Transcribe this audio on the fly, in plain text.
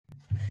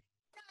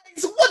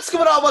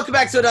going on? Welcome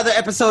back to another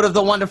episode of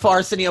the Wonderful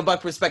Arsenio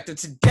Buck Perspective.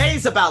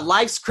 Today's about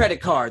life's credit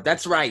card.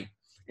 That's right.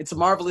 It's a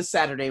marvelous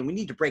Saturday, and we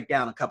need to break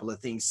down a couple of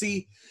things.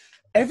 See,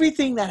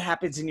 everything that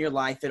happens in your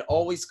life, it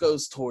always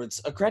goes towards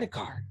a credit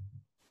card,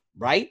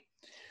 right?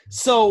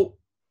 So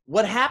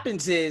what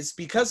happens is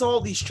because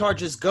all these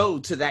charges go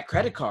to that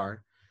credit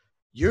card,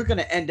 you're going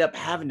to end up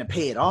having to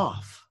pay it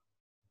off.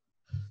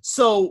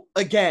 So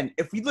again,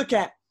 if we look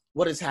at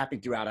what is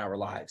happening throughout our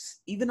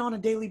lives, even on a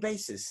daily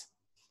basis,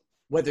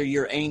 whether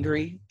you're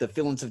angry, the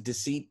feelings of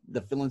deceit,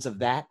 the feelings of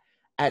that,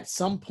 at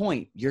some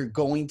point, you're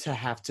going to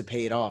have to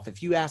pay it off.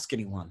 If you ask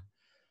anyone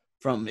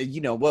from,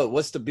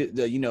 what's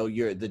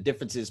the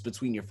differences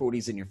between your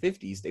 40s and your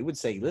 50s, they would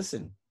say,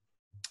 listen,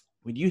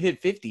 when you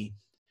hit 50,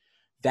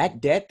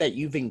 that debt that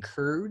you've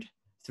incurred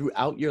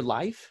throughout your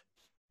life,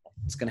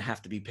 it's going to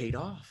have to be paid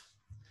off.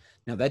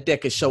 Now, that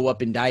debt could show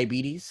up in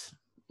diabetes,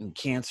 in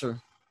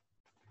cancer,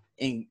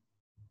 in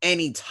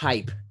any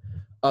type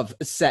of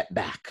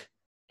setback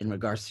in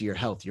regards to your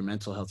health, your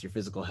mental health, your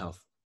physical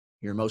health,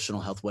 your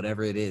emotional health,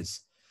 whatever it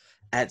is.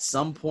 At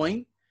some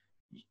point,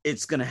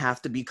 it's going to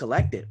have to be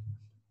collected.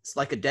 It's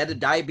like a debt of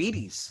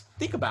diabetes.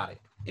 Think about it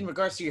in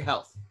regards to your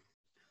health.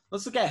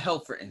 Let's look at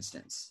health, for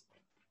instance.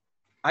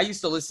 I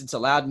used to listen to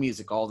loud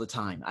music all the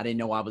time. I didn't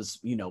know I was,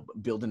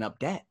 building up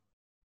debt.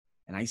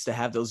 And I used to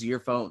have those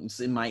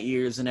earphones in my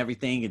ears and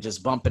everything and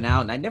just bumping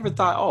out. And I never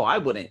thought, I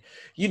wouldn't,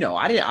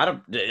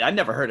 I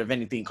never heard of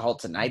anything called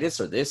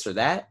tinnitus or this or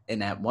that.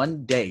 And that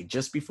one day,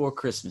 just before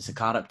Christmas, it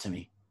caught up to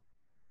me.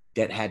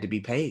 Debt had to be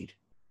paid.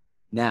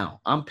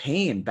 Now, I'm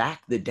paying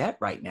back the debt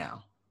right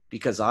now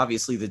because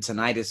obviously the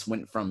tinnitus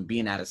went from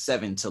being at a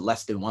 7 to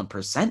less than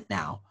 1%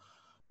 now.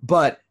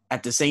 But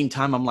at the same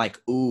time, I'm like,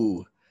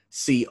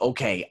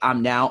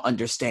 I'm now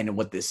understanding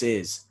what this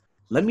is.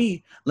 Let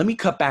me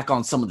cut back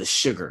on some of the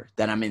sugar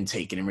that I'm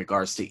intaking in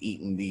regards to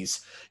eating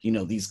these,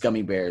 these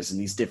gummy bears and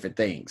these different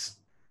things.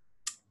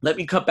 Let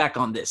me cut back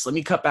on this. Let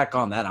me cut back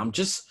on that. I'm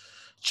just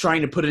trying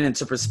to put it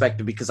into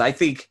perspective because I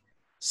think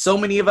so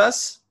many of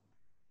us,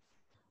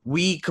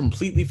 we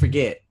completely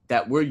forget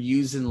that we're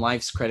using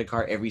life's credit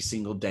card every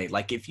single day.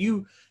 Like if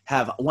you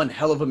have one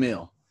hell of a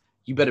meal,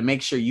 you better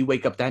make sure you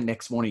wake up that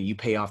next morning, you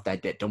pay off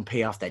that debt. Don't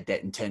pay off that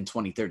debt in 10,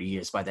 20, 30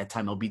 years. By that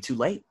time, it'll be too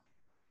late.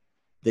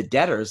 The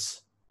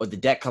debtors or the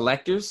debt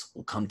collectors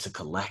will come to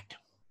collect,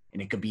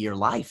 and it could be your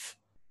life.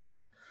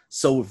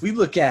 So if we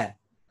look at,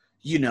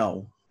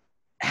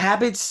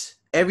 habits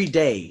every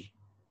day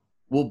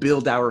will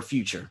build our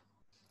future.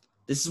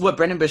 This is what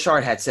Brendan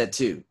Bouchard had said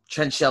too.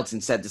 Trent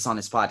Shelton said this on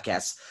his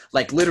podcast.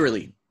 Like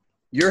literally,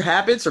 your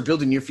habits are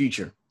building your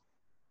future.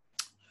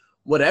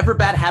 Whatever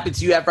bad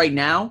habits you have right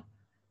now,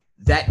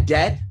 that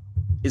debt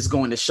is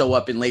going to show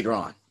up in later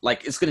on.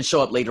 Like it's going to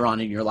show up later on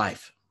in your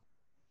life.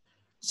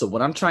 So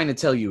what I'm trying to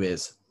tell you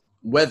is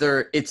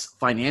whether it's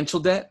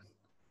financial debt,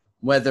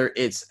 whether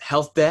it's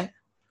health debt,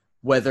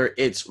 whether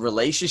it's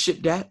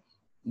relationship debt,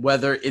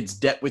 whether it's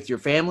debt with your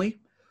family,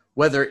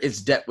 whether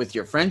it's debt with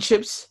your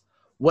friendships,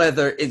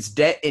 whether it's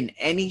debt in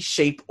any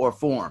shape or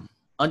form,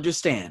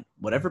 understand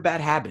whatever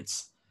bad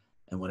habits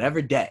and whatever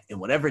debt and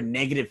whatever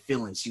negative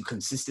feelings you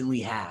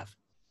consistently have,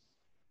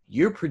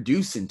 you're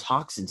producing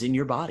toxins in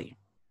your body.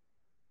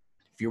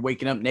 If you're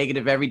waking up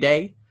negative every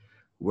day,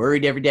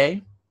 worried every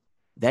day,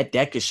 that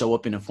debt could show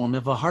up in the form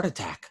of a heart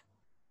attack,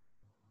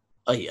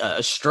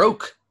 a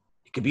stroke.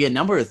 It could be a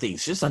number of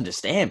things. Just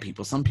understand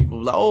people. Some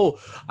people are like,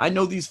 I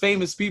know these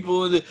famous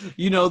people,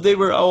 they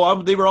were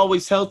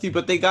always healthy,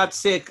 but they got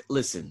sick.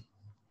 Listen,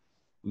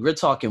 we're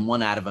talking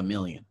 1 out of a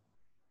million.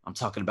 I'm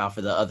talking about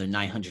for the other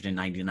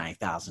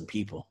 999,000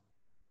 people.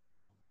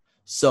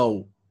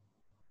 So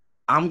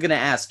I'm going to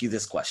ask you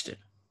this question.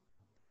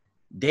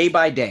 Day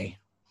by day,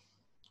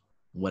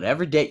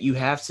 whatever debt you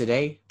have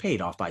today, pay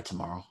it off by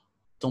tomorrow.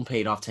 Don't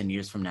pay it off 10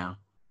 years from now.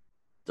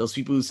 Those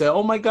people who say,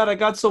 oh my God, I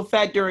got so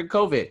fat during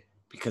COVID,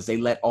 because they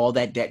let all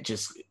that debt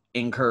just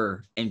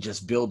incur and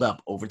just build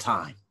up over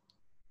time.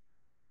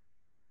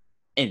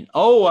 And,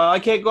 I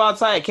can't go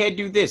outside. I can't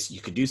do this. You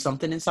could do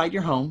something inside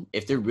your home.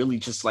 If they're really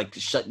just like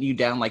shutting you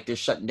down, like they're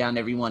shutting down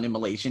everyone in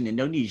Malaysia and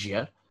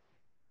Indonesia,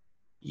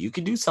 you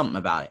could do something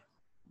about it.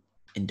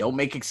 And don't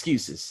make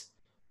excuses.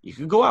 You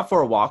can go out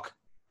for a walk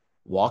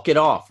it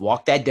off,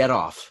 walk that debt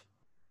off,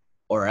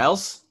 or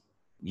else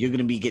you're going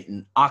to be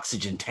getting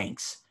oxygen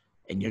tanks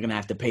and you're going to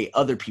have to pay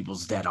other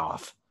people's debt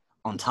off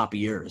on top of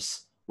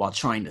yours while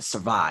trying to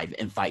survive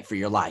and fight for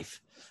your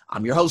life.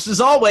 I'm your host as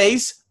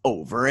always,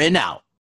 over and out.